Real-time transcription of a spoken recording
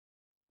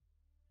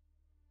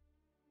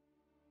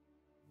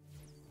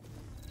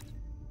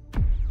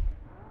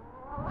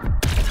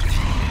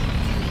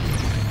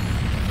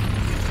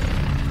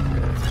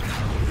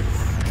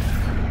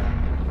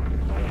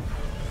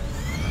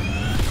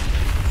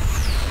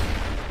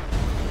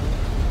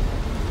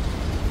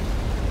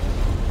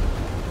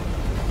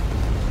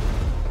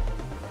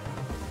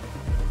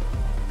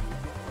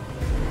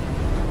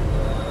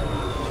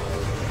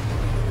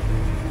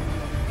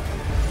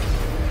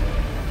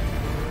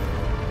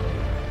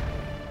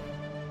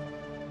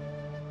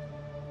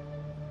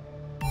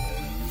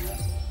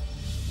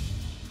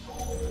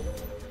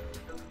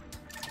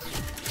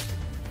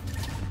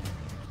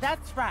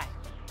That's right.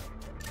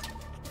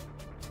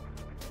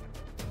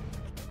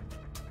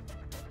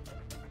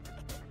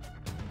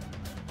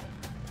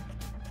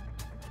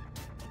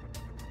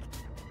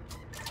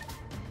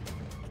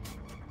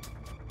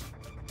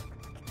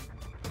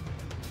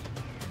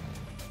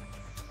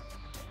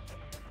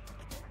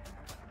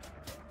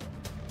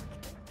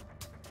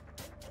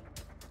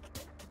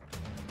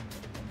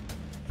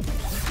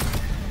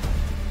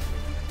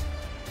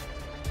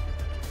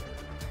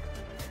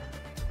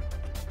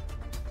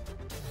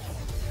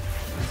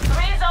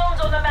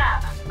 On the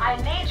map. I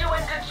need you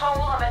in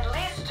control of at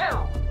least 2.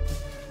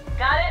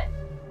 Got it?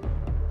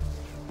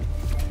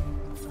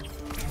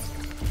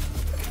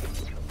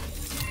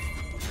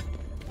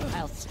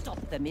 I'll stop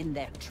them in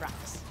their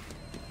tracks.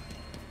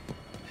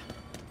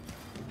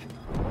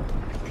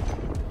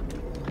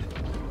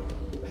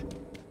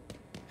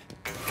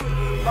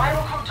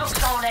 Rival crew took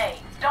Zone A.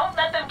 Don't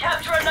let them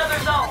capture another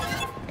zone.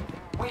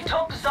 We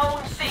took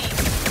Zone C.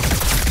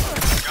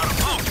 Got a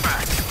bounce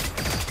back.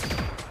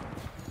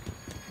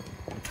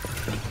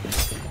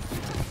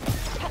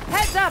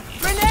 Heads up!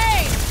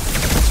 Grenade!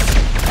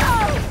 Go!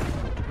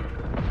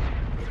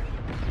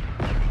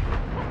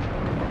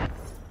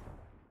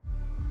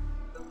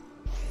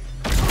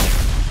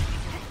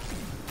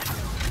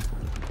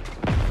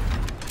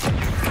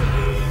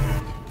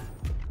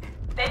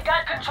 They've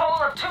got control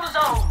of 2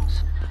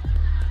 zones.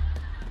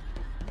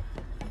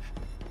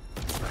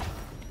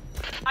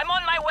 I'm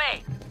on my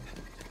way.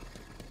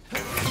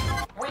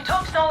 We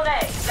took Zone A.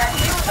 That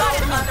new zone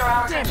is under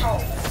our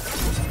control.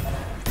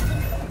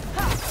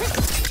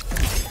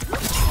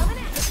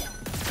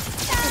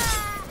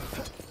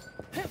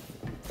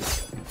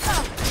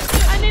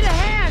 I need a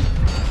hand!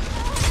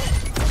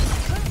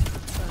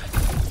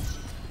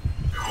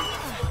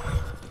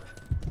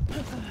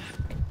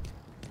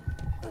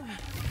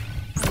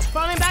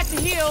 Falling back to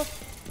heal.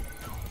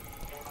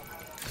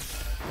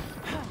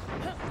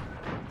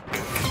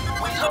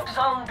 We took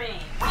Zone B.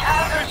 We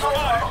have control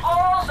of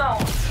all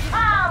zones.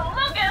 Ah,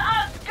 look at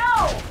us go!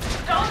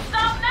 Don't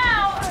stop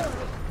now!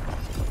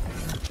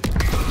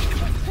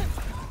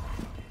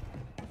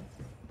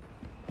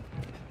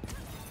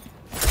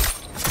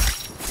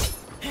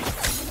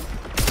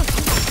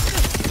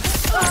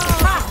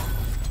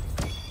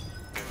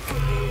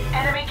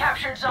 Enemy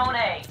captured Zone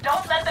A.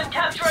 Don't let them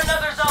capture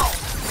another zone.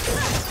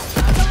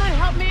 Someone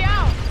help me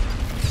out!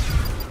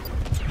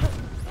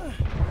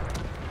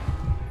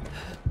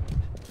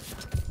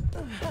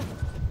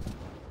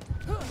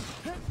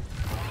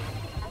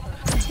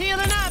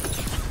 Healing up!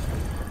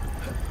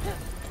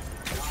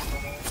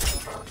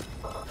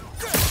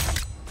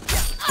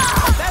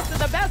 Best of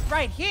the best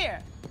right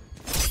here!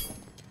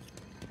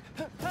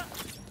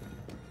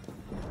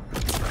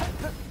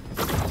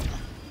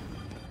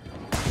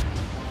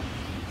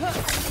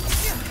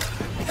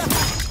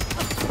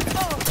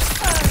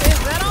 Is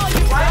that all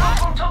you got?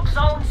 Rival took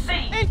Zone C.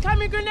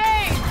 Incoming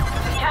grenade! We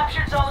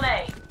captured Zone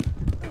A.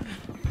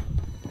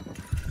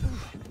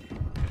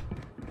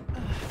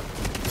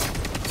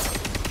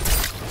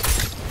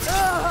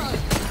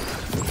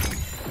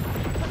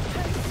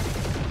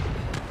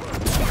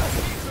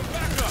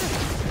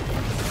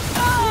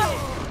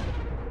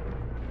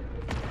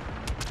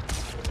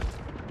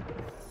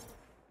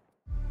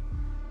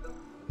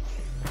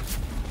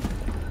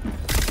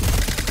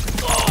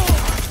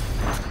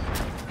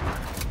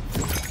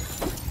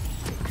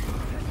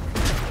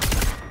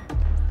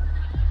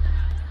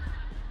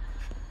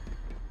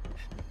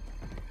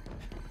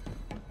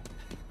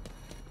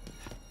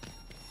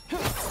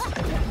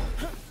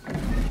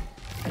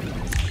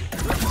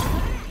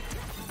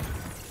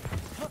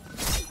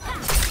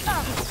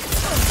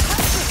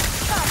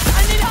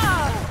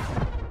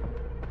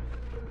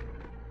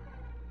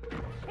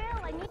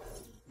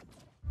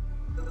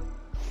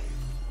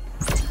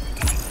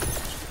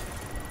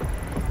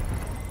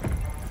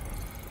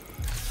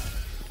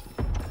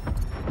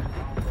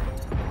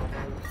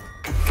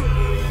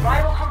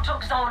 Rival crew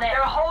took Zone A.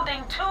 They're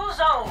holding 2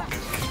 zones.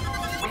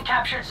 We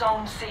captured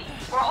Zone C.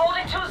 We're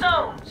holding 2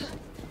 zones.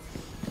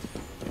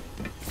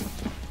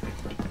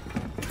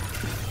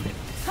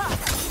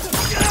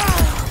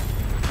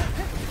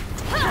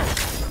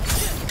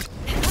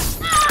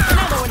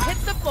 Another one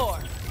hits the floor.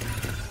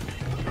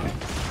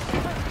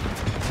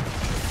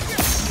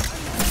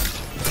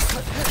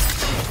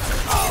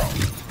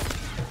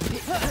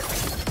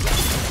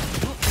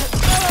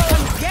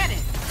 Come get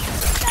it!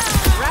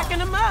 Racking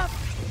them up.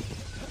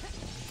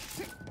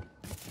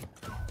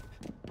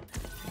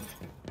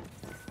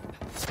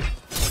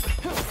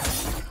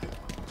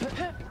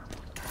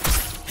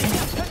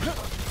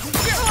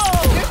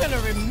 Oh, you're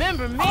gonna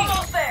remember me.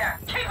 Almost there.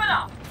 Keep it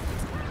up.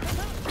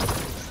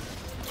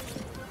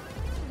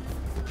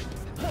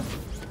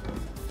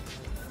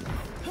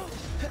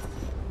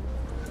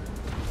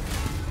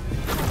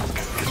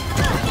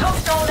 Took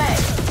Zone A.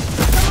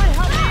 Someone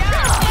help me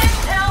out.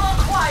 Intel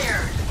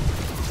acquired.